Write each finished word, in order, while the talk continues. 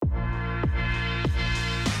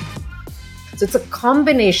So it's a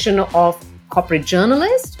combination of corporate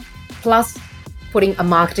journalist plus putting a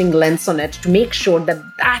marketing lens on it to make sure that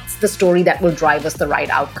that's the story that will drive us the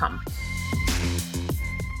right outcome.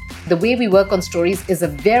 The way we work on stories is a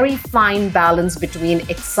very fine balance between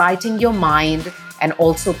exciting your mind and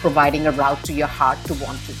also providing a route to your heart to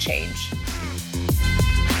want to change.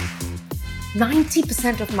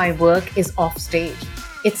 90% of my work is off stage.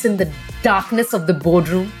 It's in the darkness of the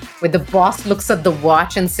boardroom where the boss looks at the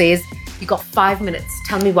watch and says, "You got 5 minutes.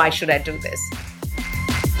 Tell me, why should I do this?"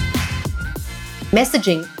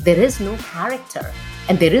 Messaging, there is no character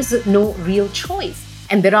and there is no real choice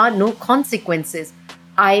and there are no consequences.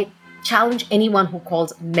 I challenge anyone who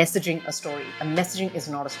calls messaging a story. A messaging is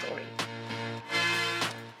not a story.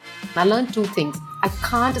 I learned two things. I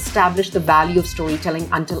can't establish the value of storytelling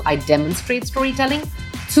until I demonstrate storytelling.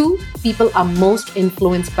 Two, people are most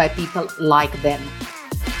influenced by people like them.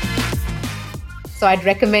 So I'd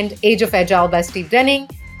recommend Age of Agile by Steve Denning.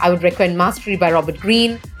 I would recommend Mastery by Robert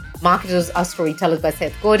Greene. Marketers Are Storytellers by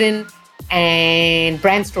Seth Godin. And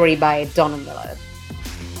Brand Story by Donna Miller.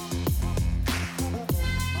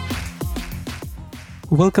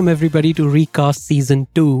 Welcome everybody to Recast Season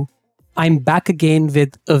 2. I'm back again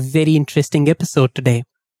with a very interesting episode today.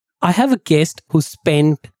 I have a guest who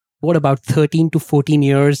spent, about 13 to 14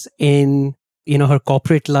 years in, her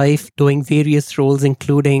corporate life, doing various roles,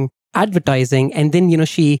 including advertising. And then,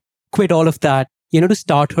 she quit all of that, to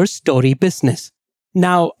start her story business.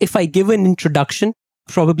 Now, if I give an introduction,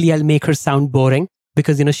 probably I'll make her sound boring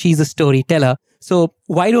because, she's a storyteller. So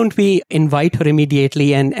why don't we invite her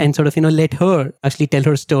immediately and sort of, let her actually tell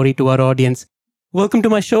her story to our audience. Welcome to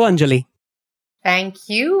my show, Anjali. Thank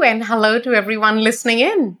you. And hello to everyone listening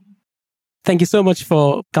in. Thank you so much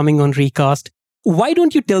for coming on Recast. Why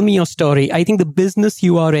don't you tell me your story? I think the business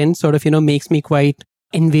you are in sort of, makes me quite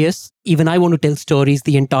envious. Even I want to tell stories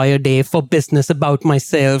the entire day for business, about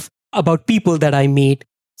myself, about people that I meet.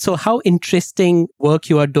 So how interesting work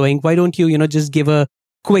you are doing. Why don't you, just give a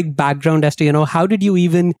quick background as to, how did you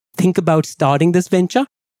even think about starting this venture?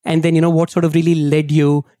 And then, what sort of really led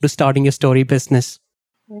you to starting your story business?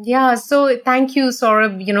 Yeah, so thank you,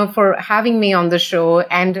 Saurabh, for having me on the show.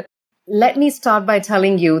 And let me start by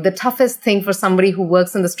telling you the toughest thing for somebody who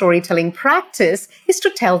works in the storytelling practice is to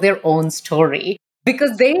tell their own story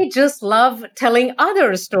because they just love telling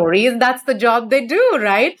other stories. That's the job they do,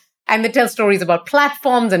 right? And they tell stories about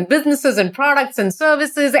platforms and businesses and products and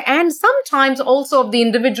services, and sometimes also of the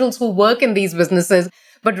individuals who work in these businesses.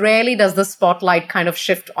 But rarely does the spotlight kind of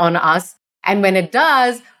shift on us. And when it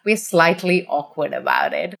does, we're slightly awkward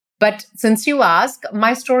about it. But since you ask,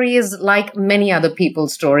 my story is like many other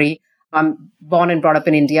people's story. I'm born and brought up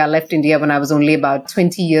in India. I left India when I was only about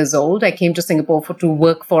 20 years old. I came to Singapore to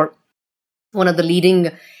work for one of the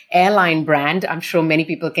leading airline brand. I'm sure many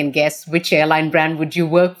people can guess which airline brand would you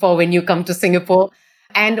work for when you come to Singapore.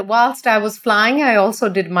 And whilst I was flying, I also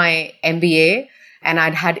did my MBA. And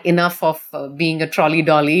I'd had enough of being a trolley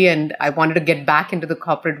dolly and I wanted to get back into the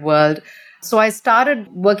corporate world. So I started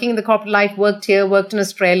working in the corporate life, worked here, worked in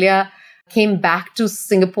Australia, came back to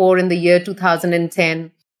Singapore in the year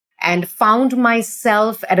 2010 and found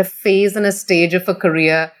myself at a phase and a stage of a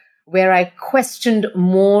career where I questioned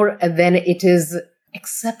more than it is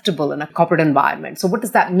acceptable in a corporate environment. So what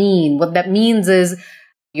does that mean? What that means is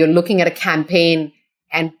you're looking at a campaign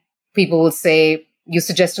and people will say, you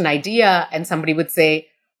suggest an idea and somebody would say,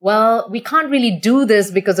 well, we can't really do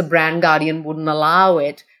this because a brand guardian wouldn't allow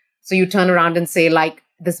it. So you turn around and say,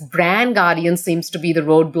 this brand guardian seems to be the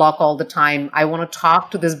roadblock all the time. I want to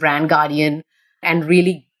talk to this brand guardian and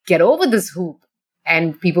really get over this hoop.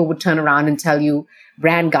 And people would turn around and tell you,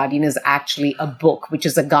 Brand Guardian is actually a book, which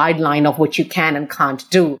is a guideline of what you can and can't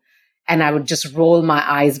do. And I would just roll my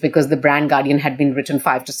eyes because the Brand Guardian had been written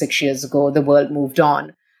 5 to 6 years ago. The world moved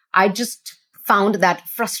on. I just found that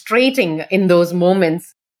frustrating in those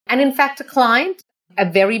moments. And in fact, a client, a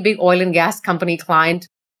very big oil and gas company client,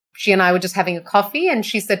 she and I were just having a coffee and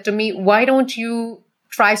she said to me, why don't you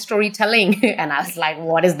try storytelling? And I was like,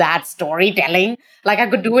 what is that, storytelling? I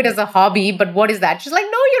could do it as a hobby, but what is that? She's like,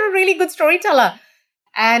 no, you're a really good storyteller.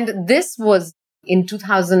 And this was in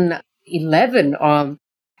 2011.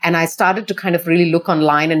 And I started to kind of really look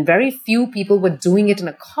online and very few people were doing it in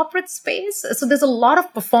a corporate space. So there's a lot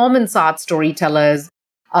of performance art storytellers,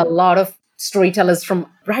 a lot of storytellers from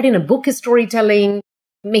writing a book is storytelling,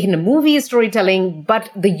 making a movie is storytelling, but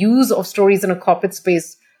the use of stories in a corporate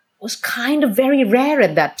space was kind of very rare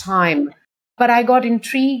at that time. But I got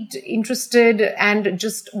intrigued, interested, and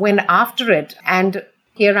just went after it. And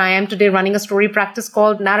here I am today running a story practice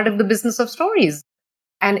called Narrative, the Business of Stories.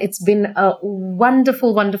 And it's been a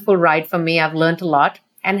wonderful, wonderful ride for me. I've learned a lot.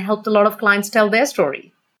 and helped a lot of clients tell their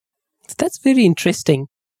story. That's very interesting.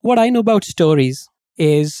 What I know about stories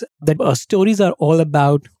is that stories are all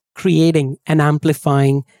about creating and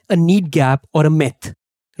amplifying a need gap or a myth,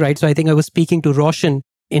 right? So I think I was speaking to Roshan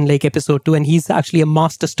in like episode 2, and he's actually a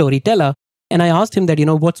master storyteller. And I asked him that,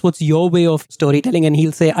 what's your way of storytelling? And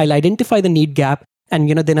he'll say, I'll identify the need gap and,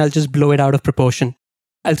 then I'll just blow it out of proportion.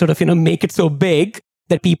 I'll sort of, make it so big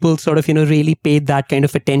that people sort of, really pay that kind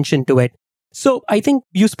of attention to it. So I think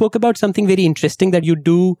you spoke about something very interesting, that you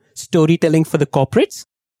do storytelling for the corporates.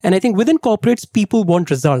 And I think within corporates, people want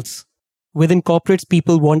results. Within corporates,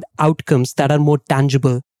 people want outcomes that are more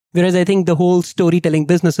tangible. Whereas I think the whole storytelling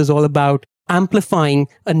business is all about amplifying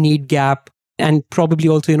a need gap and probably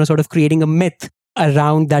also, sort of creating a myth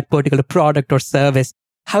around that particular product or service.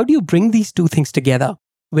 How do you bring these two things together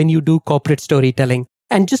when you do corporate storytelling?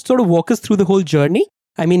 And just sort of walk us through the whole journey.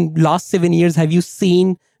 I mean, last 7 years, have you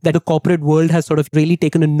seen that the corporate world has sort of really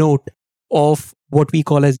taken a note of what we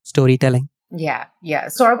call as storytelling? Yeah.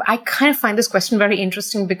 So I kind of find this question very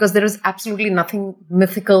interesting because there is absolutely nothing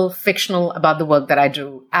mythical, fictional about the work that I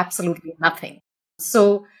do. Absolutely nothing.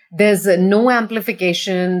 So there's no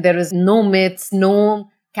amplification. There is no myths, no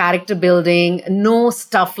character building, no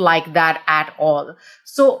stuff like that at all.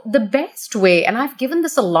 So the best way, and I've given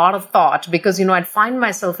this a lot of thought because, I'd find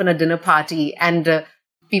myself in a dinner party and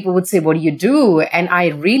people would say, what do you do? And I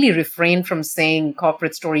really refrain from saying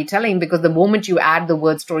corporate storytelling because the moment you add the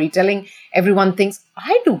word storytelling, everyone thinks,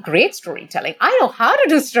 I do great storytelling. I know how to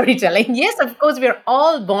do storytelling. Yes, of course, we're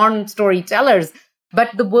all born storytellers.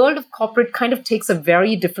 But the world of corporate kind of takes a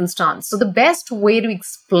very different stance. So the best way to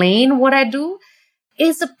explain what I do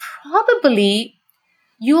is probably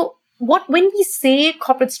when we say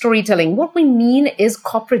corporate storytelling, what we mean is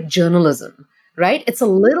corporate journalism. Right? It's a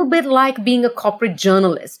little bit like being a corporate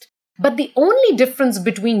journalist. But the only difference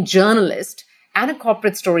between journalist and a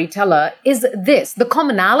corporate storyteller is this. The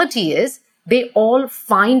commonality is they all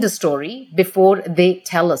find a story before they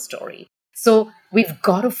tell a story. So we've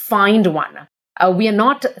got to find one. We are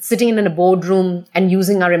not sitting in a boardroom and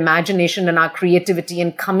using our imagination and our creativity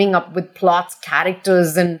and coming up with plots,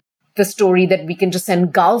 characters, and the story that we can just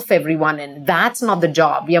engulf everyone in. That's not the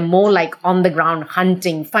job. We are more like on the ground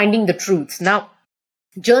hunting, finding the truth. Now,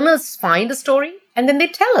 journalists find a story and then they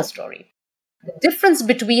tell a story. The difference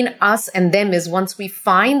between us and them is once we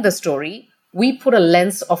find the story, we put a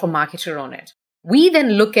lens of a marketer on it. We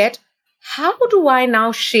then look at how do I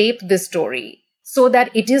now shape this story so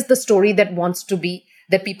that it is the story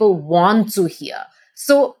that people want to hear.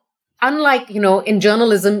 So unlike, in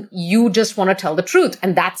journalism, you just want to tell the truth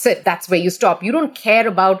and that's it. That's where you stop. You don't care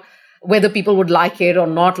about whether people would like it or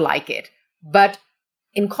not like it. But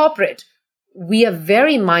in corporate, we are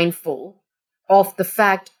very mindful of the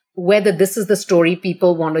fact whether this is the story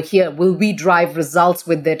people want to hear. Will we drive results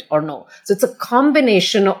with it or no? So it's a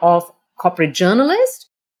combination of corporate journalist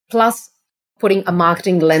plus putting a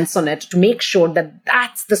marketing lens on it to make sure that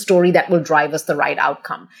that's the story that will drive us the right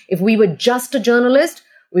outcome. If we were just a journalist,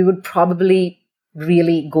 we would probably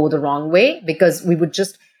really go the wrong way because we would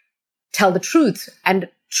just tell the truth. And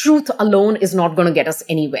truth alone is not going to get us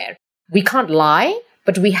anywhere. We can't lie,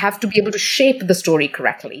 but we have to be able to shape the story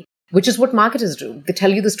correctly, which is what marketers do. They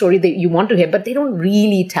tell you the story that you want to hear, but they don't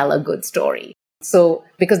really tell a good story. So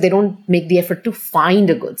because they don't make the effort to find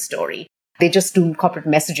a good story, they just do corporate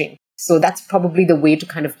messaging. So that's probably the way to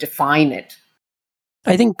kind of define it.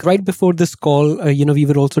 I think right before this call, we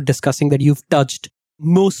were also discussing that you've touched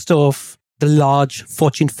most of the large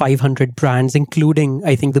Fortune 500 brands, including,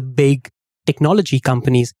 I think, the big technology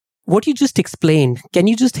companies. What you just explained, can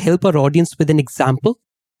you just help our audience with an example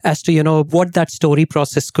as to, what that story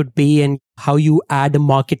process could be and how you add a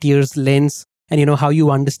marketeer's lens and, how you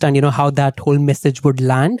understand, how that whole message would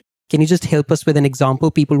land? Can you just help us with an example?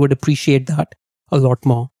 People would appreciate that a lot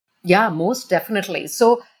more. Yeah, most definitely.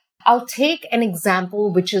 So I'll take an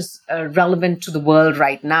example which is relevant to the world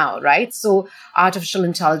right now, right? So artificial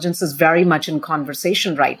intelligence is very much in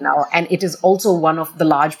conversation right now. And it is also one of the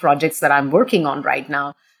large projects that I'm working on right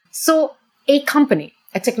now. So a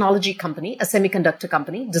technology company, a semiconductor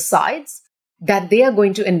company decides that they are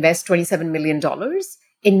going to invest $27 million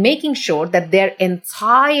in making sure that their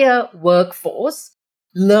entire workforce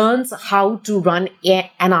learns how to run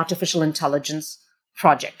an artificial intelligence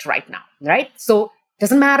project right now, right? So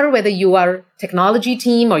doesn't matter whether you are technology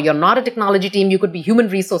team or you're not a technology team. You could be human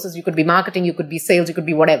resources, you could be marketing, you could be sales, you could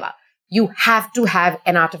be whatever. You have to have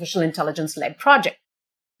an artificial intelligence-led project.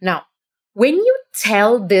 Now, when you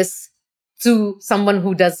tell this to someone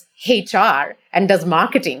who does HR and does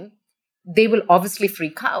marketing, they will obviously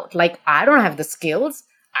freak out. Like, I don't have the skills.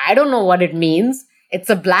 I don't know what it means. It's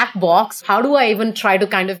a black box. How do I even try to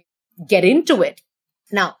kind of get into it?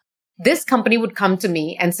 Now, this company would come to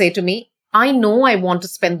me and say to me, I know I want to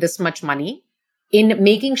spend this much money in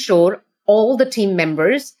making sure all the team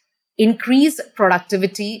members increase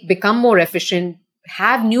productivity, become more efficient,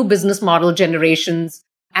 have new business model generations,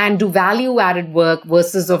 and do value added work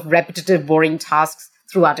versus of repetitive, boring tasks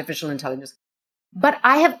through artificial intelligence. But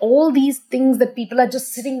I have all these things that people are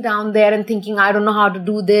just sitting down there and thinking, I don't know how to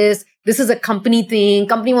do this. This is a company thing.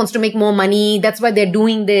 Company wants to make more money. That's why they're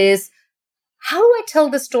doing this. How do I tell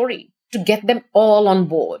the story to get them all on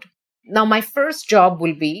board? Now, my first job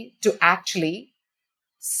will be to actually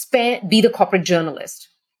be the corporate journalist.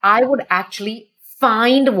 I would actually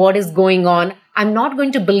find what is going on. I'm not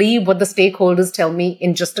going to believe what the stakeholders tell me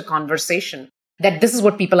in just a conversation, that this is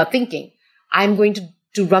what people are thinking. I'm going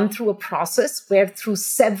to run through a process where through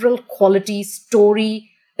several quality story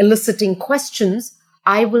eliciting questions,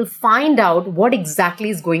 I will find out what exactly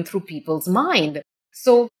is going through people's mind.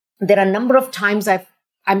 So there are a number of times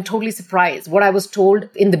I'm totally surprised. What I was told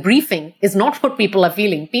in the briefing is not what people are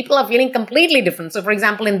feeling. People are feeling completely different. So for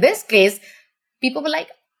example, in this case, people were like,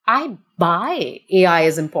 I buy AI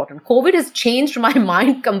is important. COVID has changed my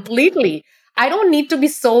mind completely. I don't need to be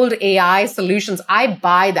sold AI solutions. I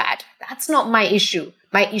buy that. That's not my issue.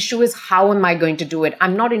 My issue is how am I going to do it?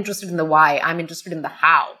 I'm not interested in the why. I'm interested in the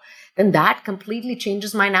how. Then that completely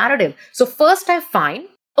changes my narrative. So first I find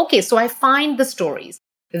the stories.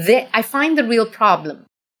 I find the real problem.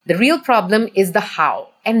 The real problem is the how.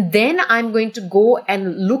 And then I'm going to go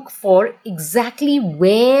and look for exactly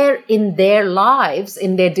where in their lives,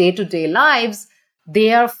 in their day-to-day lives,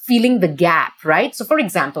 they are feeling the gap, right? So for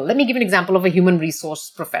example, let me give an example of a human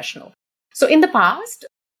resource professional. So in the past,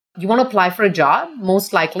 you want to apply for a job,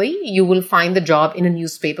 most likely you will find the job in a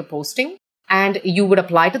newspaper posting and you would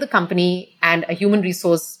apply to the company and a human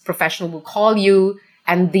resource professional will call you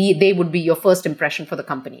and they would be your first impression for the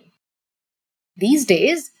company. These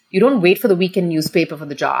days, you don't wait for the weekend newspaper for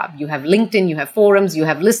the job. You have LinkedIn, you have forums, you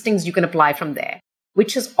have listings, you can apply from there,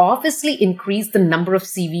 which has obviously increased the number of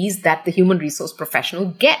CVs that the human resource professional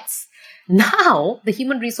gets. Now, the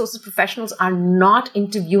human resources professionals are not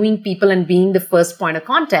interviewing people and being the first point of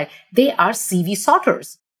contact. They are CV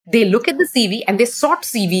sorters. They look at the CV and they sort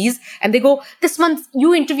CVs and they go, this one,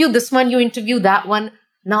 you interview this one, you interview that one.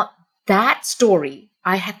 Now, that story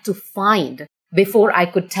I had to find before I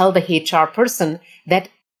could tell the HR person that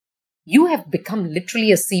you have become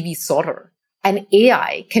literally a CV sorter and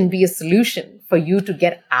AI can be a solution for you to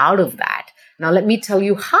get out of that. Now, let me tell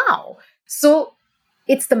you how. So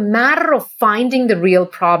it's the matter of finding the real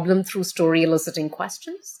problem through story eliciting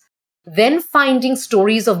questions, then finding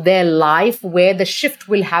stories of their life where the shift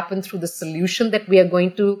will happen through the solution that we are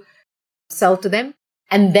going to sell to them,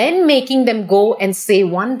 and then making them go and say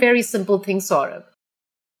one very simple thing, Saurabh.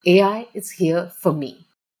 AI is here for me.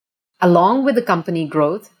 Along with the company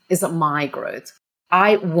growth is my growth.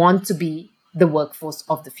 I want to be the workforce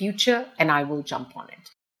of the future and I will jump on it.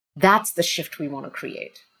 That's the shift we want to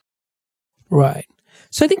create. Right.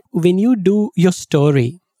 So I think when you do your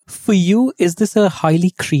story, for you, is this a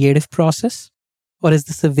highly creative process or is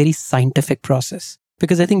this a very scientific process?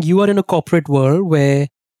 Because I think you are in a corporate world where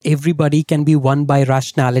everybody can be won by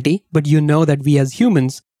rationality, but you know that we as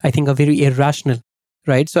humans, I think, are very irrational,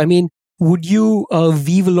 right? So, I mean, would you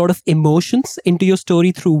weave a lot of emotions into your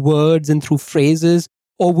story through words and through phrases?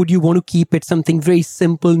 Or would you want to keep it something very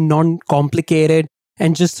simple, non-complicated,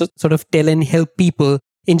 and just sort of tell and help people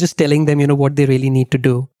in just telling them, what they really need to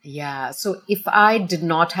do? Yeah. So if I did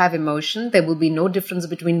not have emotion, there will be no difference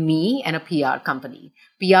between me and a PR company.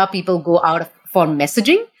 PR people go out for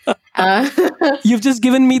messaging. You've just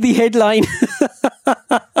given me the headline.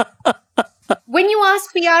 When you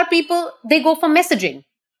ask PR people, they go for messaging.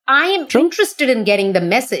 I am interested in getting the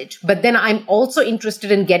message, but then I'm also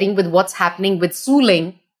interested in getting with what's happening with Su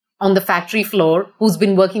Ling on the factory floor, who's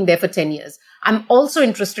been working there for 10 years. I'm also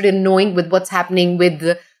interested in knowing with what's happening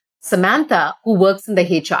with Samantha, who works in the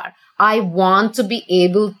HR. I want to be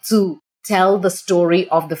able to tell the story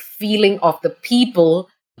of the feeling of the people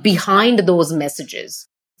behind those messages.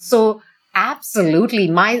 So absolutely,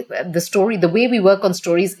 the way we work on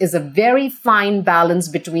stories is a very fine balance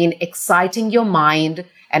between exciting your mind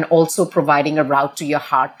and also providing a route to your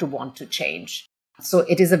heart to want to change. So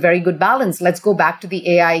it is a very good balance. Let's go back to the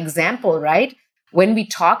AI example, right? When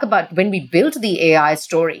we built the AI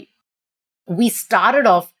story, we started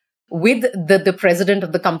off with the president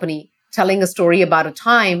of the company telling a story about a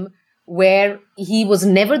time where he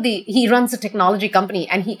runs a technology company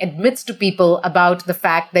and he admits to people about the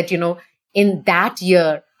fact that, in that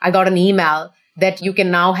year, I got an email that you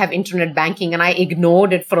can now have internet banking. And I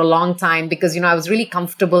ignored it for a long time because, I was really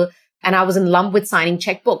comfortable and I was in love with signing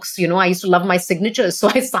checkbooks. I used to love my signatures. So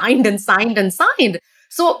I signed and signed and signed.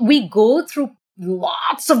 So we go through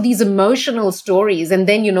lots of these emotional stories. And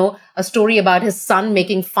then, a story about his son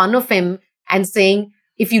making fun of him and saying,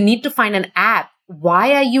 if you need to find an app,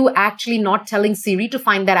 why are you actually not telling Siri to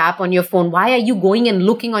find that app on your phone? Why are you going and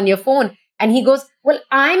looking on your phone? And he goes, well,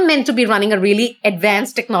 I'm meant to be running a really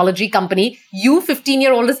advanced technology company. You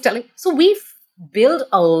 15-year-old is telling. So we've built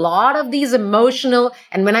a lot of these emotional,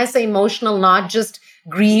 and when I say emotional, not just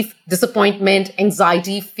grief, disappointment,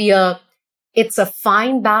 anxiety, fear, it's a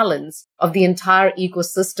fine balance of the entire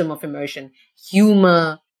ecosystem of emotion,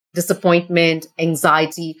 humor, disappointment,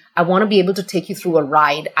 anxiety. I want to be able to take you through a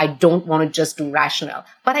ride. I don't want to just do rational,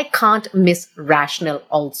 but I can't miss rational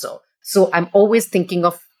also. So I'm always thinking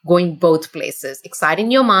of going both places,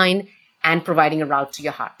 exciting your mind and providing a route to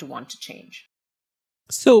your heart to want to change.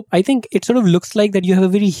 So I think it sort of looks like that you have a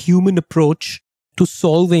very human approach to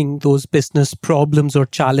solving those business problems or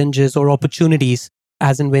challenges or opportunities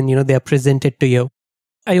as and when, they are presented to you.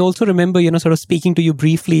 I also remember, sort of speaking to you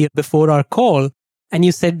briefly before our call, and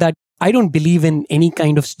you said that I don't believe in any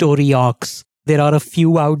kind of story arcs. There are a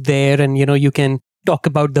few out there and, you can talk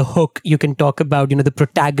about the hook. You can talk about, the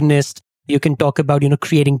protagonist. You can talk about,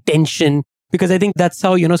 creating tension, because I think that's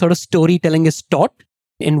how, sort of storytelling is taught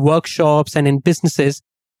in workshops and in businesses.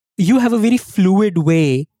 You have a very fluid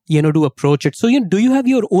way, to approach it. So, do you have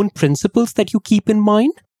your own principles that you keep in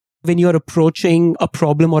mind when you're approaching a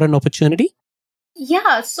problem or an opportunity?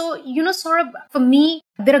 Yeah. So, Saurabh, for me,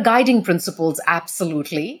 there are guiding principles.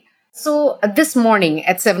 Absolutely. So this morning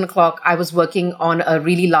at 7:00, I was working on a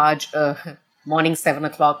really large morning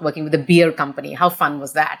 7:00, working with a beer company. How fun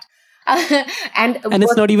was that? And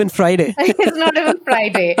it's not even Friday. It's not even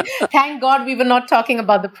Friday. Thank God we were not talking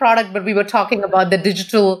about the product, but we were talking about the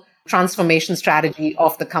digital transformation strategy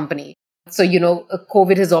of the company. So,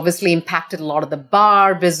 COVID has obviously impacted a lot of the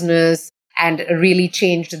bar business and really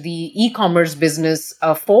changed the e-commerce business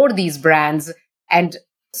for these brands. And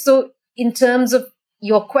so in terms of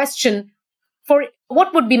your question, for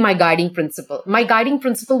what would be my guiding principle? My guiding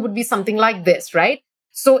principle would be something like this, right?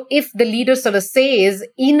 So if the leader sort of says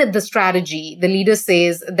in the strategy, the leader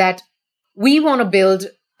says that we want to build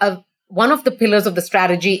one of the pillars of the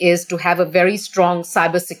strategy is to have a very strong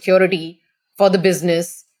cybersecurity for the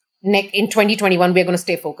business. In 2021, we're going to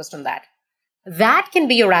stay focused on that. That can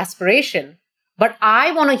be your aspiration, but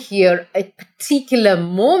I want to hear a particular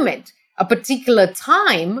moment, a particular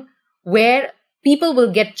time where people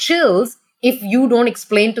will get chills if you don't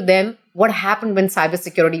explain to them what happened when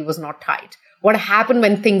cybersecurity was not tight. What happened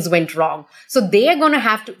when things went wrong? So they're going to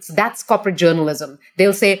have to, that's corporate journalism.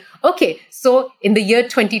 They'll say, okay, so in the year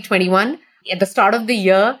 2021, at the start of the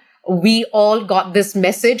year, we all got this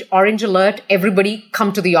message, orange alert, everybody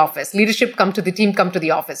come to the office. Leadership come to the team, come to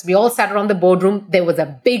the office. We all sat around the boardroom. There was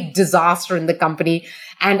a big disaster in the company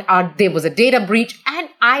and there was a data breach.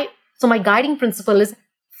 So my guiding principle is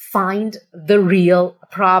find the real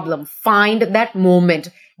problem. Find that moment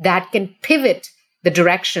that can pivot the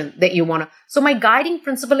direction that you want to. So my guiding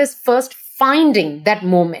principle is first finding that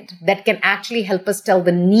moment that can actually help us tell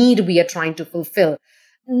the need we are trying to fulfill.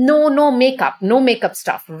 No makeup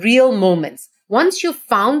stuff, real moments. Once you've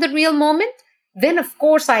found the real moment, then of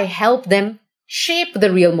course I help them shape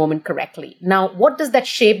the real moment correctly. Now, what does that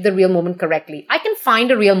shape the real moment correctly? I can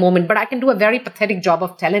find a real moment, but I can do a very pathetic job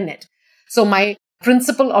of telling it. So my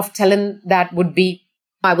principle of telling that would be,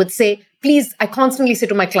 I would say, please, I constantly say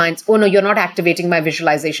to my clients, oh no, you're not activating my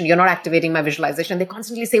visualization. You're not activating my visualization. They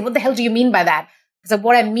constantly say, what the hell do you mean by that? So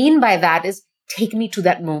what I mean by that is take me to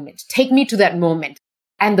that moment. Take me to that moment.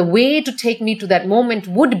 And the way to take me to that moment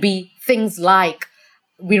would be things like,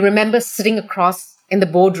 we remember sitting across in the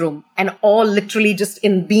boardroom and all literally just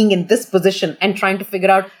in being in this position and trying to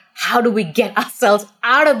figure out how do we get ourselves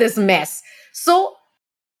out of this mess. So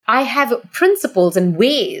I have principles and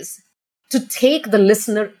ways to take the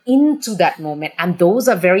listener into that moment. And those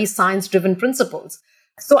are very science-driven principles.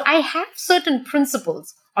 So I have certain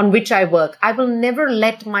principles on which I work. I will never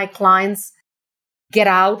let my clients get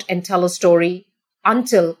out and tell a story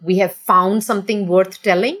until we have found something worth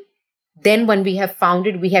telling. Then when we have found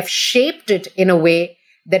it, we have shaped it in a way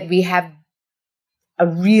that we have a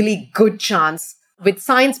really good chance with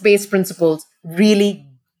science-based principles, really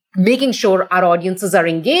making sure our audiences are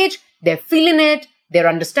engaged, they're feeling it, they're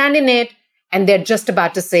understanding it, and they're just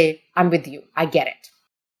about to say, I'm with you, I get it.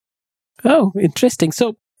 Oh, interesting.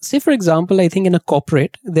 So say, for example, I think in a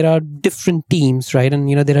corporate, there are different teams, right? And,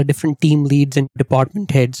 there are different team leads and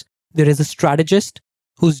department heads. There is a strategist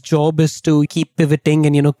whose job is to keep pivoting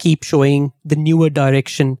and, keep showing the newer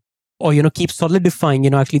direction or, keep solidifying,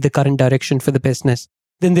 actually the current direction for the business.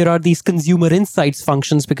 Then there are these consumer insights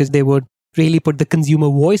functions because they would really put the consumer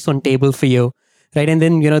voice on table for you, right? And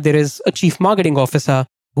then, there is a chief marketing officer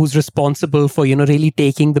who's responsible for, really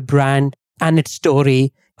taking the brand and its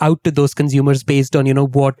story out to those consumers based on,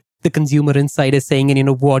 what the consumer insight is saying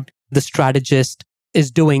and, what the strategist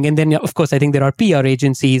is doing. And then, of course, I think there are PR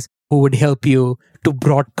agencies who would help you to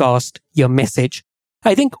broadcast your message.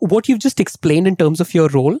 I think what you've just explained in terms of your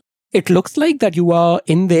role, it looks like that you are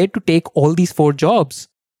in there to take all these 4 jobs.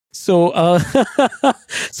 So,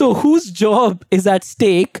 so whose job is at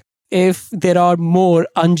stake if there are more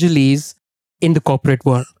Anjalis in the corporate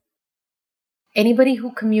world? Anybody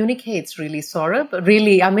who communicates, really, Saurabh.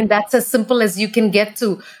 Really, I mean, that's as simple as you can get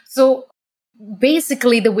to. So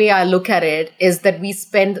basically, the way I look at it is that we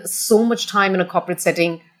spend so much time in a corporate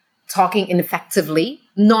setting talking ineffectively,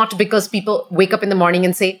 not because people wake up in the morning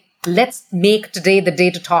and say, let's make today the day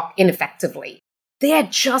to talk ineffectively. They are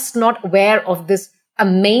just not aware of this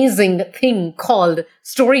amazing thing called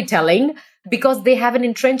storytelling because they have an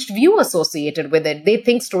entrenched view associated with it. They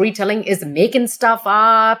think storytelling is making stuff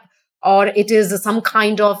up, or it is some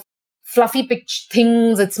kind of fluffy pitch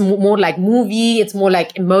things. It's more like movie. It's more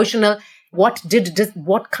like emotional. What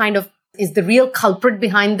kind of is the real culprit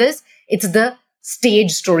behind this? It's the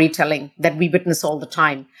stage storytelling that we witness all the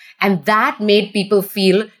time. And that made people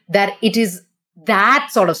feel that it is that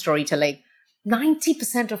sort of storytelling.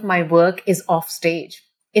 90% of my work is off stage.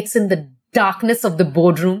 It's in the darkness of the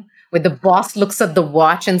boardroom where the boss looks at the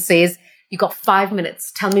watch and says, you got 5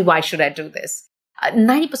 minutes. Tell me, why should I do this?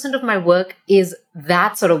 90% of my work is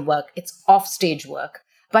that sort of work. It's off-stage work.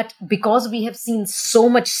 But because we have seen so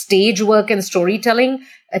much stage work and storytelling,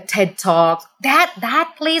 TED Talks,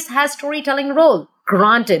 that place has storytelling role.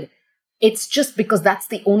 Granted, it's just because that's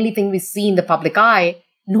the only thing we see in the public eye.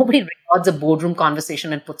 Nobody records a boardroom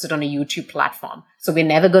conversation and puts it on a YouTube platform. So we're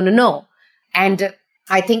never going to know. And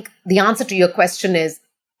I think the answer to your question is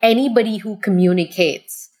anybody who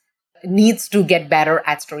communicates needs to get better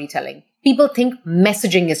at storytelling. People think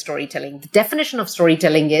messaging is storytelling. The definition of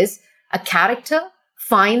storytelling is a character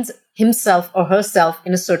finds himself or herself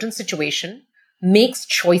in a certain situation, makes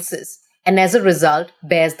choices, and as a result,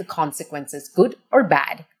 bears the consequences, good or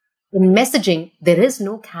bad. In messaging, there is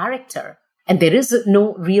no character and there is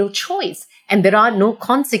no real choice and there are no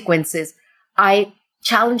consequences. I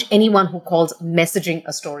challenge anyone who calls messaging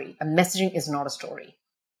a story. A messaging is not a story.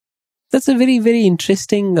 That's a very, very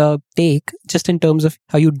interesting take, just in terms of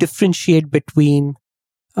how you differentiate between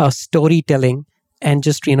storytelling and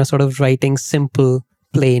just, sort of writing simple,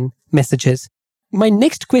 plain messages. My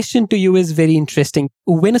next question to you is very interesting.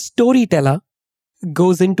 When a storyteller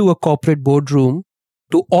goes into a corporate boardroom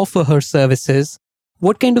to offer her services,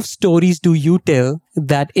 what kind of stories do you tell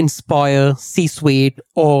that inspire C-suite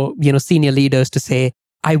or, senior leaders to say,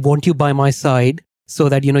 I want you by my side so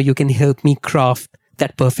that, you can help me craft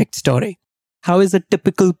that perfect story? How is a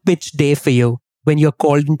typical pitch day for you when you're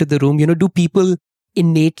called into the room? Do people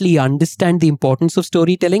innately understand the importance of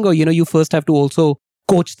storytelling, or, you first have to also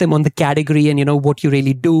coach them on the category and, what you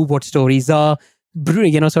really do, what stories are,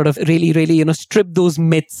 sort of really, strip those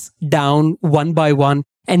myths down one by one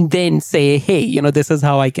and then say, hey, this is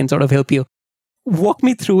how I can sort of help you. Walk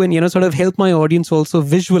me through and, sort of help my audience also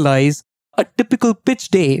visualize a typical pitch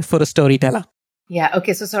day for a storyteller. Yeah.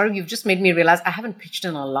 Okay. So sorry, you've just made me realize I haven't pitched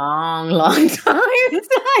in a long, long time. I haven't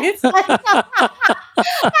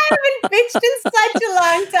pitched in such a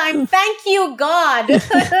long time. Thank you, God.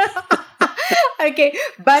 Okay.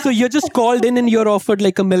 But so you're just called in and you're offered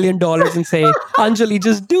like $1 million and say, Anjali,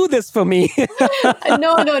 just do this for me.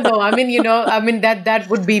 No. I mean, that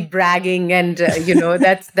would be bragging and,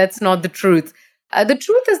 that's not the truth. The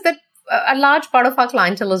truth is that a large part of our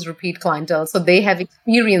clientele is repeat clientele. So they have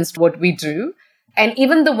experienced what we do. And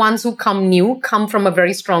even the ones who come new come from a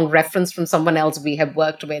very strong reference from someone else we have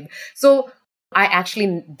worked with. So I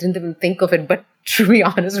actually didn't even think of it. But to be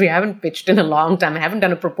honest, we haven't pitched in a long time. I haven't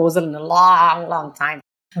done a proposal in a long, long time.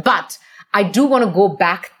 But I do want to go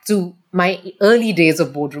back to my early days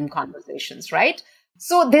of boardroom conversations, right?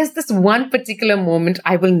 So there's this one particular moment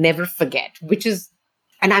I will never forget, which is,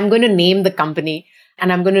 and I'm going to name the company.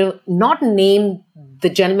 And I'm going to not name the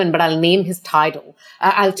gentleman, but I'll name his title.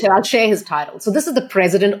 I'll share his title. So this is the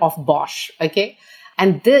president of Bosch, okay?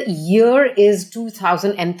 And the year is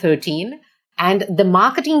 2013. And the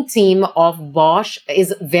marketing team of Bosch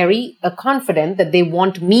is very confident that they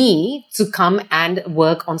want me to come and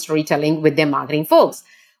work on storytelling with their marketing folks.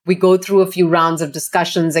 We go through a few rounds of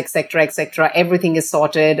discussions, et cetera, et cetera. Everything is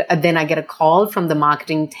sorted. And then I get a call from the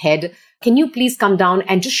marketing head can you please come down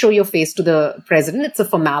and just show your face to the president? It's a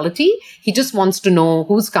formality. He just wants to know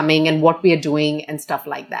who's coming and what we are doing and stuff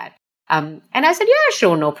like that. And I said, yeah,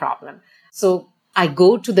 sure, no problem. So I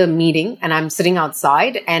go to the meeting and I'm sitting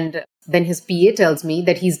outside, and then his PA tells me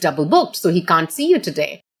that he's double booked, so he can't see you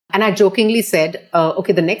today. And I jokingly said,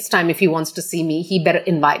 okay, the next time if he wants to see me, he better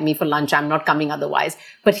invite me for lunch. I'm not coming otherwise.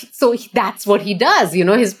 That's what he does.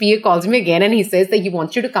 His PA calls me again and he says that he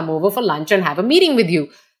wants you to come over for lunch and have a meeting with you.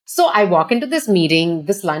 So I walk into this meeting.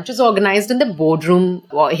 This lunch is organized in the boardroom,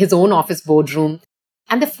 or his own office boardroom.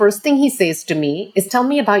 And the first thing he says to me is, tell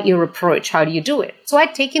me about your approach. How do you do it? So I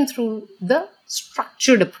take him through the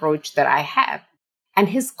structured approach that I have. And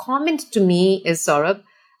his comment to me is, Saurabh,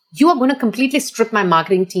 you are going to completely strip my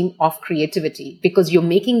marketing team of creativity because you're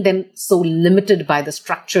making them so limited by the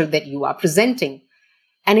structure that you are presenting.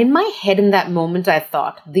 And in my head in that moment, I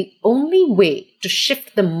thought the only way to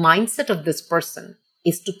shift the mindset of this person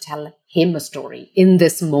is to tell him a story in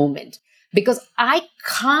this moment, because I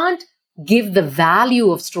can't give the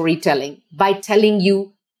value of storytelling by telling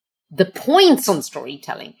you the points on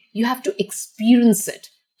storytelling. You have to experience it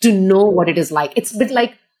to know what it is like. It's a bit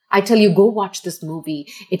like I tell you, go watch this movie.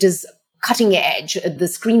 It is cutting edge. The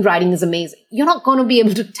screenwriting is amazing. You're not going to be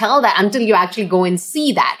able to tell that until you actually go and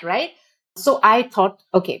see that, right? So I thought,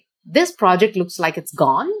 okay, this project looks like it's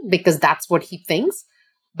gone because that's what he thinks.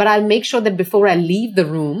 But I'll make sure that before I leave the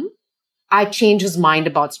room, I change his mind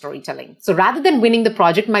about storytelling. So rather than winning the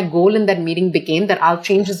project, my goal in that meeting became that I'll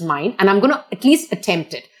change his mind and I'm going to at least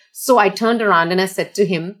attempt it. So I turned around and I said to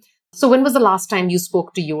him, so when was the last time you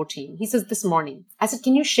spoke to your team? He says, this morning. I said,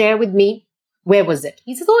 can you share with me? Where was it?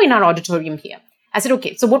 He says, oh, in our auditorium here. I said,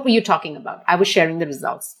 okay, so what were you talking about? I was sharing the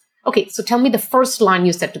results. Okay, so tell me the first line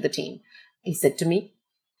you said to the team. He said to me,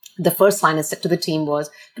 the first line I said to the team was,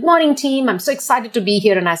 good morning, team. I'm so excited to be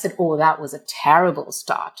here. And I said, oh, that was a terrible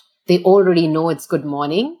start. They already know it's good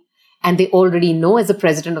morning. And they already know as a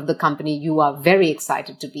president of the company, you are very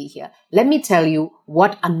excited to be here. Let me tell you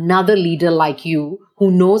what another leader like you who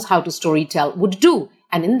knows how to storytell would do.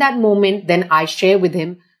 And in that moment, then I share with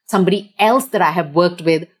him somebody else that I have worked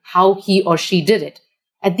with, how he or she did it.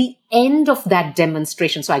 At the end of that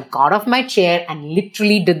demonstration, so I got off my chair and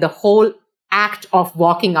literally did the whole act of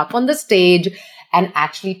walking up on the stage and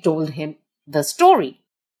actually told him the story.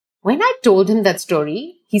 When I told him that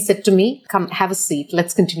story, he said to me, come, have a seat.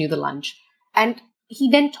 Let's continue the lunch. And he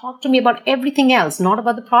then talked to me about everything else, not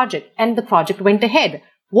about the project. And the project went ahead.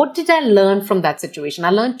 What did I learn from that situation? I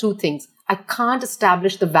learned two things. I can't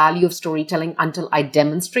establish the value of storytelling until I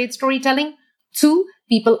demonstrate storytelling. Two,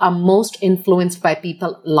 people are most influenced by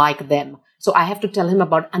people like them. So I have to tell him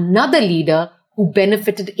about another leader who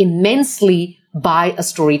benefited immensely by a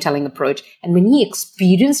storytelling approach. And when he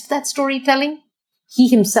experienced that storytelling, he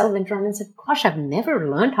himself went around and said, gosh, I've never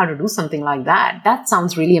learned how to do something like that. That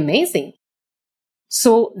sounds really amazing.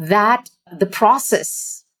 So that the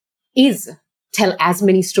process is tell as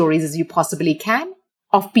many stories as you possibly can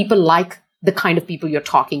of people like the kind of people you're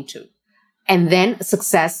talking to. And then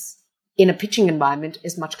success in a pitching environment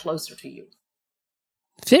is much closer to you.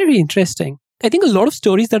 Very interesting. I think a lot of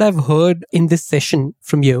stories that I've heard in this session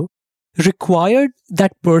from you required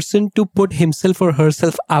that person to put himself or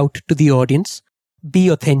herself out to the audience, be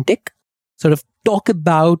authentic, sort of talk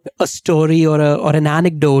about a story or an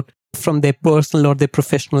anecdote from their personal or their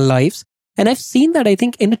professional lives. And I've seen that, I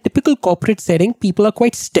think, in a typical corporate setting, people are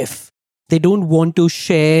quite stiff. They don't want to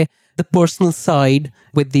share the personal side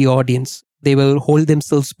with the audience. They will hold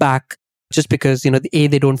themselves back just because, A,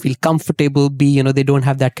 they don't feel comfortable, B, they don't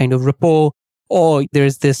have that kind of rapport, or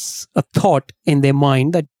there's this a thought in their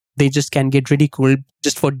mind that they just can get ridiculed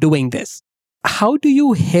just for doing this. How do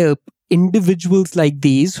you help individuals like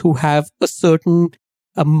these who have a certain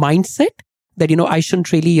mindset that, I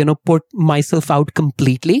shouldn't really, put myself out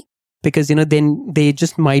completely because, then they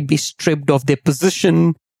just might be stripped of their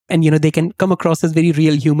position and, they can come across as very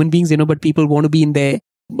real human beings, but people want to be in their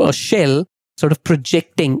shell, sort of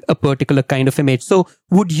projecting a particular kind of image. So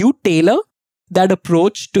would you tailor that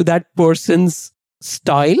approach to that person's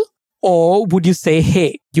style? Or would you say,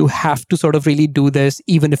 hey, you have to sort of really do this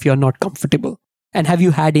even if you're not comfortable? And have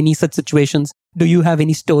you had any such situations? Do you have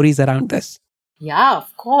any stories around this? Yeah,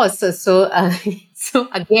 of course. So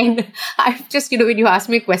again, I've just, when you ask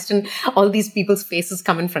me a question, all these people's faces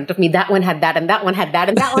come in front of me. That one had that, and that one had that,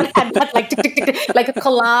 and that one had that, like tick, tick, tick, tick, like a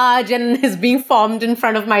collage, and is being formed in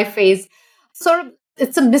front of my face. So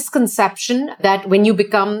it's a misconception that when you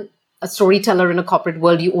become a storyteller in a corporate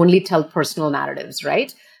world, you only tell personal narratives,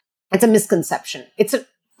 right? It's a misconception.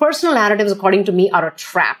 Personal narratives, according to me, are a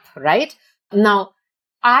trap, right? Now,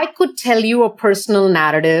 I could tell you a personal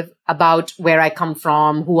narrative about where I come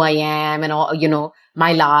from, who I am, and all,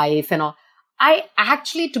 my life and all. I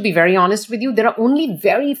actually, to be very honest with you, there are only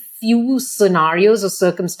very few scenarios or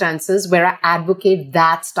circumstances where I advocate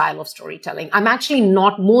that style of storytelling. I'm actually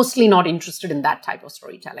mostly not interested in that type of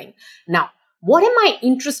storytelling. Now, what am I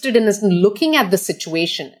interested in is looking at the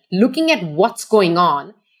situation, looking at what's going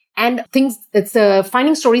on, and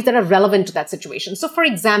finding stories that are relevant to that situation. So, for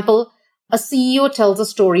example, a CEO tells a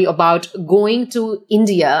story about going to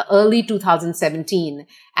India early 2017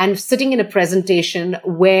 and sitting in a presentation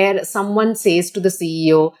where someone says to the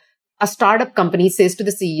CEO, a startup company says to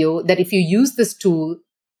the CEO that if you use this tool,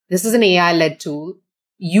 this is an AI-led tool,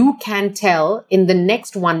 you can tell in the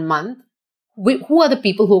next 1 month who are the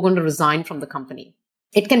people who are going to resign from the company.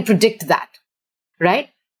 It can predict that, right?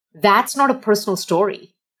 That's not a personal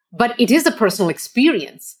story, but it is a personal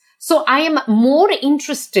experience. So I am more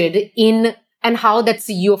interested in and how that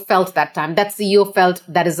CEO felt that time. That CEO felt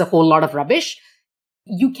that is a whole lot of rubbish.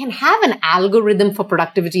 You can have an algorithm for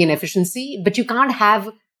productivity and efficiency, but you can't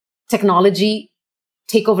have technology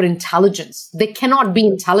take over intelligence. They cannot be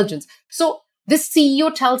intelligence. So this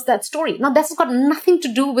CEO tells that story. Now, that's got nothing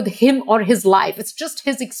to do with him or his life. It's just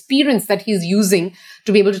his experience that he's using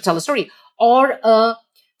to be able to tell a story. Or a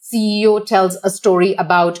CEO tells a story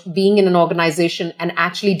about being in an organization and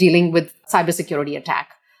actually dealing with cybersecurity attack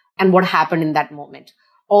and what happened in that moment.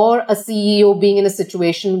 Or a CEO being in a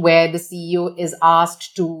situation where the CEO is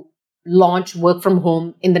asked to launch work from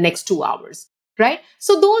home in the next 2 hours, right?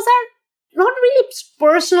 So those are not really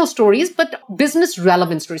personal stories, but business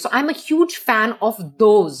relevant stories. So I'm a huge fan of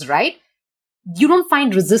those, right? You don't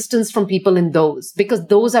find resistance from people in those because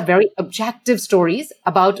those are very objective stories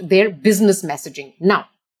about their business messaging. Now,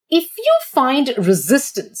 if you find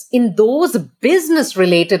resistance in those business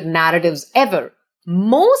related narratives ever,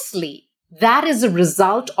 mostly that is a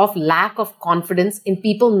result of lack of confidence in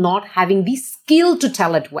people not having the skill to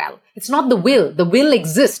tell it well. It's not the will. The will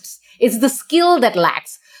exists. It's the skill that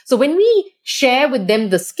lacks. So when we share with them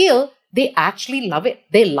the skill, they actually love it.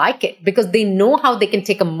 They like it because they know how they can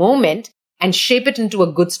take a moment and shape it into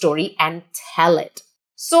a good story and tell it.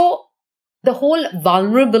 So the whole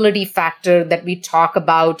vulnerability factor that we talk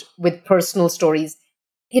about with personal stories,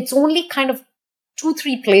 it's only kind of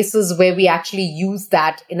 2-3 places where we actually use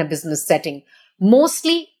that in a business setting.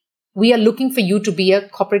 Mostly, we are looking for you to be a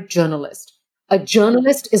corporate journalist. A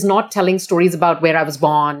journalist is not telling stories about where I was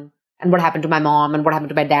born and what happened to my mom and what happened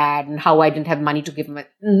to my dad and how I didn't have money to give him.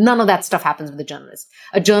 None of that stuff happens with a journalist.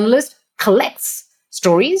 A journalist collects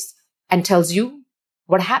stories and tells you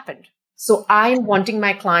what happened. So I'm wanting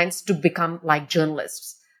my clients to become like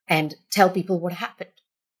journalists and tell people what happened.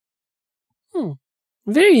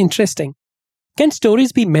 Very interesting. Can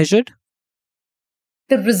stories be measured?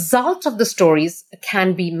 The result of the stories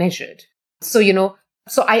can be measured. So,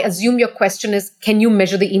 so I assume your question is, can you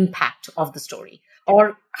measure the impact of the story?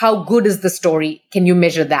 Or how good is the story? Can you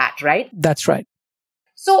measure that, right? That's right.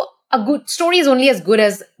 So a good story is only as good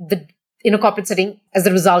as in a corporate setting as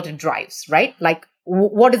the result it drives, right? Like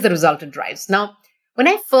what is the result it drives? Now, when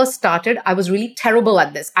I first started, I was really terrible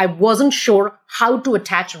at this. I wasn't sure how to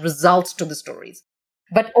attach results to the stories.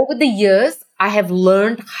 But over the years, I have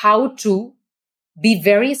learned how to be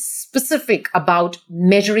very specific about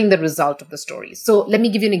measuring the result of the story. So let me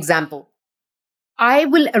give you an example. I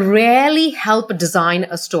will rarely help design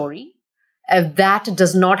a story that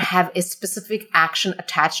does not have a specific action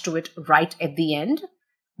attached to it right at the end,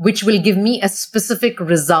 which will give me a specific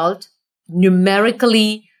result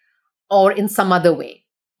numerically or in some other way.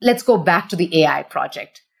 Let's go back to the AI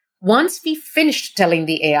project. Once we finished telling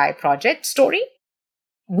the AI project story,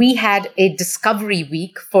 we had a discovery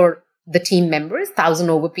week for the team members, 1,000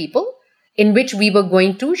 over people, in which we were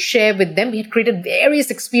going to share with them. We had created various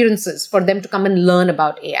experiences for them to come and learn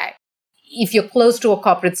about AI. If you're close to a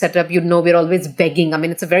corporate setup, we're always begging. I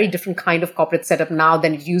mean, it's a very different kind of corporate setup now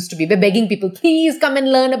than it used to be. We're begging people, please come and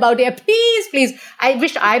learn about AI. Please, please. I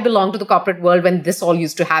wish I belonged to the corporate world when this all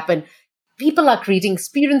used to happen. People are creating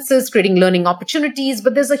experiences, creating learning opportunities,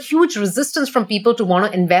 but there's a huge resistance from people to want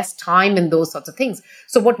to invest time in those sorts of things.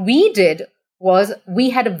 So what we did was we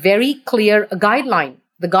had a very clear guideline.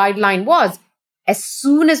 The guideline was, as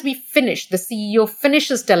soon as we finish, the CEO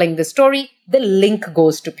finishes telling the story, the link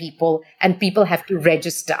goes to people and people have to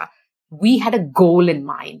register. We had a goal in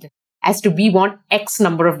mind as to we want X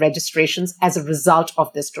number of registrations as a result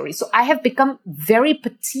of this story. So I have become very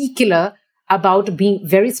particular about being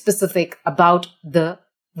very specific about the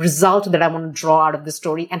result that I want to draw out of the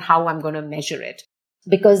story and how I'm going to measure it.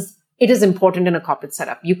 Because it is important in a corporate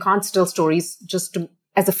setup. You can't tell stories just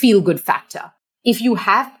as a feel-good factor. if you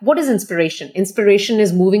have, what is inspiration? Inspiration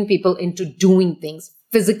is moving people into doing things,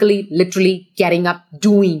 physically, literally getting up,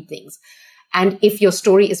 doing things. And if your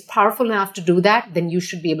story is powerful enough to do that, then you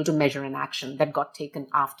should be able to measure an action that got taken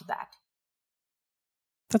after that.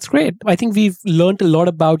 That's great. I think we've learned a lot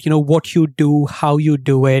about, what you do, how you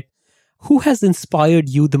do it. Who has inspired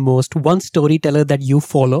you the most? One storyteller that you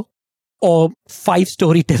follow, or 5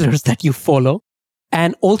 storytellers that you follow?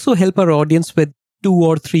 And also help our audience with 2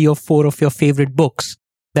 or 3 or 4 of your favorite books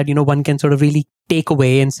that, one can sort of really take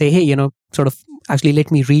away and say, hey, sort of actually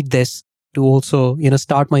let me read this to also,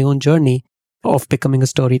 start my own journey of becoming a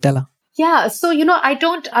storyteller. Yeah. So,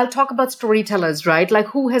 I'll talk about storytellers, right? Like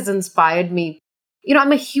who has inspired me?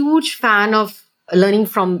 I'm a huge fan of learning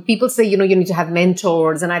from people say, you need to have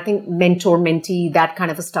mentors. And I think mentor, mentee, that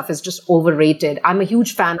kind of stuff is just overrated. I'm a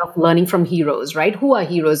huge fan of learning from heroes, right? Who are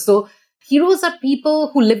heroes? So heroes are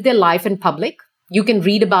people who live their life in public. You can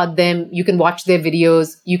read about them. You can watch their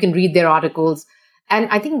videos. You can read their articles. And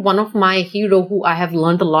I think one of my hero who I have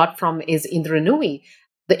learned a lot from is Indra Nooyi,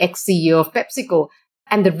 the ex-CEO of PepsiCo.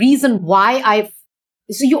 And the reason why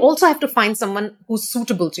so you also have to find someone who's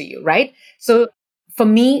suitable to you, right? So for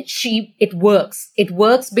me, it works. It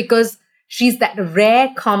works because she's that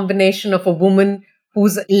rare combination of a woman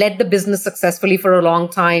who's led the business successfully for a long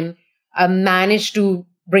time, managed to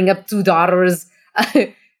bring up 2 daughters,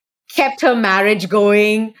 kept her marriage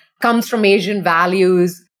going, comes from Asian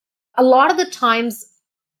values. A lot of the times,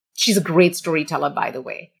 she's a great storyteller, by the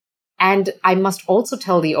way. And I must also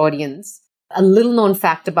tell the audience, a little known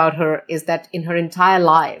fact about her is that in her entire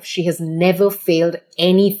life, she has never failed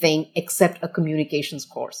anything except a communications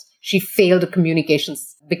course. She failed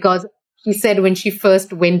communications because she said when she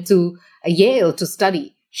first went to Yale to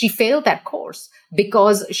study, she failed that course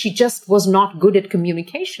because she just was not good at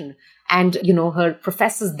communication. And, her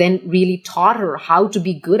professors then really taught her how to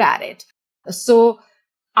be good at it. So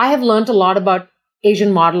I have learned a lot about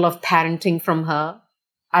Asian model of parenting from her.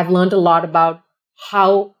 I've learned a lot about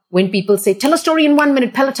how when people say, tell a story in 1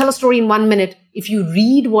 minute, tell a story in 1 minute. If you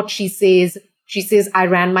read what she says, I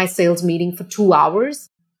ran my sales meeting for 2 hours.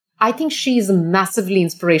 I think she is massively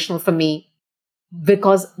inspirational for me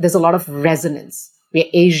because there's a lot of resonance. We're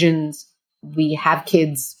Asians, we have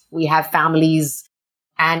kids, we have families,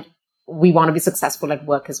 and we want to be successful at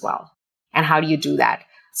work as well. And how do you do that?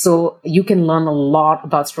 So you can learn a lot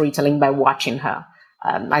about storytelling by watching her.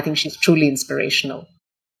 I think she's truly inspirational.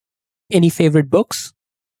 Any favorite books?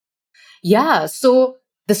 Yeah. So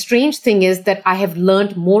the strange thing is that I have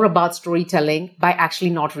learned more about storytelling by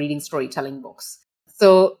actually not reading storytelling books.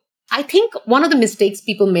 So I think one of the mistakes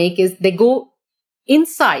people make is they go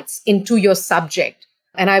insights into your subject.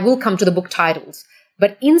 And I will come to the book titles,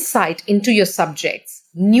 but insight into your subjects,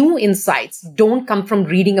 new insights don't come from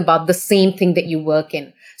reading about the same thing that you work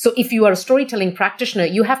in. So if you are a storytelling practitioner,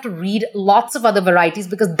 you have to read lots of other varieties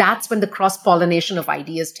because that's when the cross-pollination of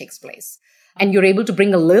ideas takes place. And you're able to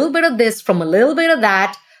bring a little bit of this from a little bit of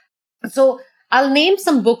that. So I'll name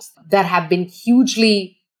some books that have been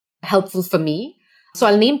hugely helpful for me. So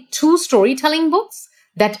I'll name 2 storytelling books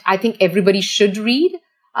that I think everybody should read.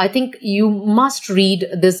 I think you must read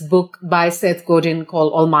this book by Seth Godin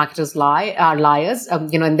called All Marketers Are Liars. And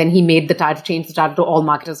then he made change the title to All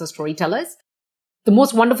Marketers Are Storytellers. The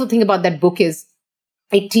most wonderful thing about that book is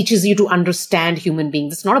it teaches you to understand human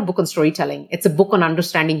beings. It's not a book on storytelling. It's a book on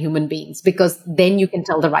understanding human beings because then you can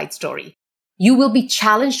tell the right story. You will be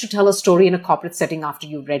challenged to tell a story in a corporate setting after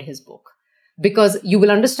you've read his book because you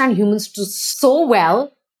will understand humans so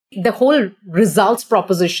well. The whole results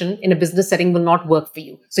proposition in a business setting will not work for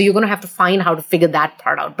you. So you're going to have to find how to figure that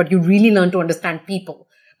part out. But you really learn to understand people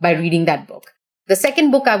by reading that book. The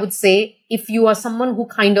second book, I would say, if you are someone who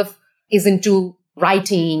kind of is into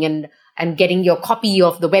writing and getting your copy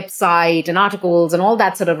of the website and articles and all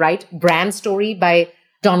that sort of, right? Brand Story by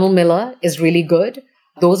Donald Miller is really good.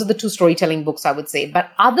 Those are the 2 storytelling books I would say.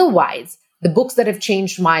 But otherwise, the books that have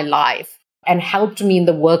changed my life and helped me in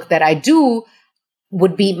the work that I do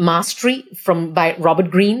would be Mastery by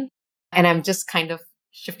Robert Greene. And I'm just kind of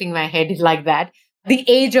shifting my head like that. The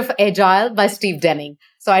Age of Agile by Steve Denning.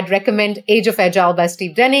 So I'd recommend Age of Agile by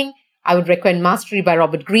Steve Denning. I would recommend Mastery by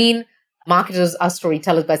Robert Greene, Marketers Are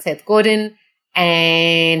Storytellers by Seth Godin,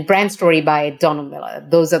 and Brand Story by Donald Miller.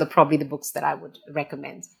 Those are probably the books that I would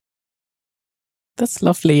recommend. That's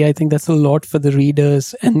lovely. I think that's a lot for the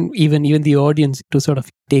readers and even the audience to sort of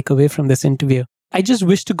take away from this interview. I just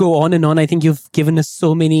wish to go on and on. I think you've given us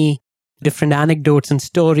so many different anecdotes and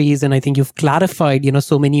stories, and I think you've clarified,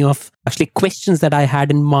 so many of actually questions that I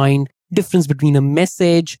had in mind, difference between a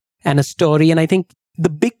message and a story. And I think the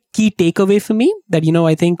big key takeaway for me that,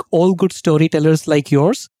 I think all good storytellers like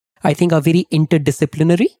yours I think are very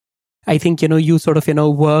interdisciplinary. I think, you sort of,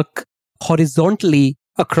 work horizontally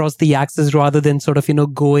across the axis rather than sort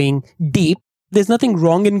of, going deep. There's nothing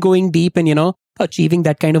wrong in going deep and, achieving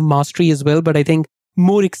that kind of mastery as well. But I think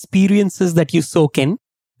more experiences that you soak in,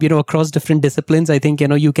 across different disciplines, I think,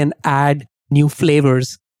 you can add new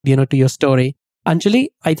flavors, to your story. Anjali,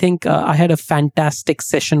 I think I had a fantastic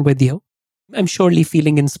session with you. I'm surely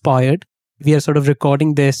feeling inspired. We are sort of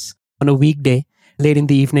recording this on a weekday, late in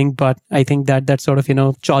the evening, but I think that sort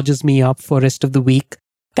of, charges me up for rest of the week.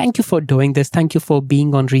 Thank you for doing this. Thank you for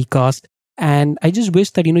being on Recast. And I just wish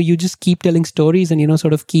that, you just keep telling stories and,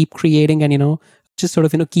 sort of keep creating and, just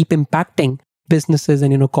sort of, keep impacting businesses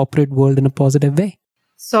and, corporate world in a positive way.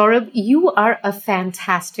 Saurabh, you are a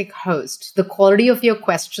fantastic host. The quality of your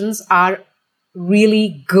questions are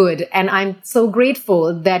really good. And I'm so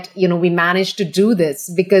grateful that, we managed to do this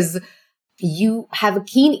because you have a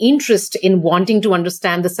keen interest in wanting to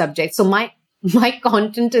understand the subject. So my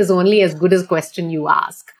content is only as good as question you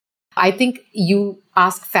ask. I think you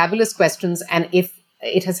ask fabulous questions. And if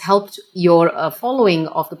it has helped your following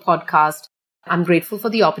of the podcast, I'm grateful for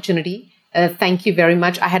the opportunity. Thank you very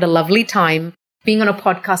much. I had a lovely time. Being on a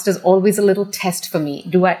podcast is always a little test for me.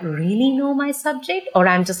 Do I really know my subject or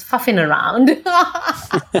I'm just fuffing around?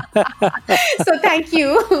 So thank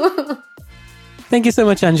you. Thank you so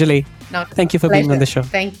much, Anjali. Thank you for being on the show.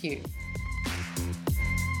 Thank you.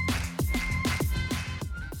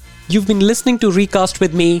 You've been listening to Recast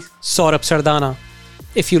with me, Saurabh Sardana.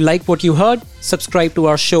 If you like what you heard, subscribe to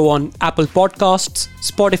our show on Apple Podcasts,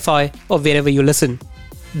 Spotify, or wherever you listen.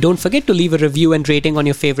 Don't forget to leave a review and rating on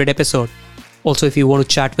your favorite episode. Also, if you want to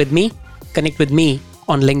chat with me, connect with me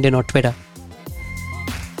on LinkedIn or Twitter.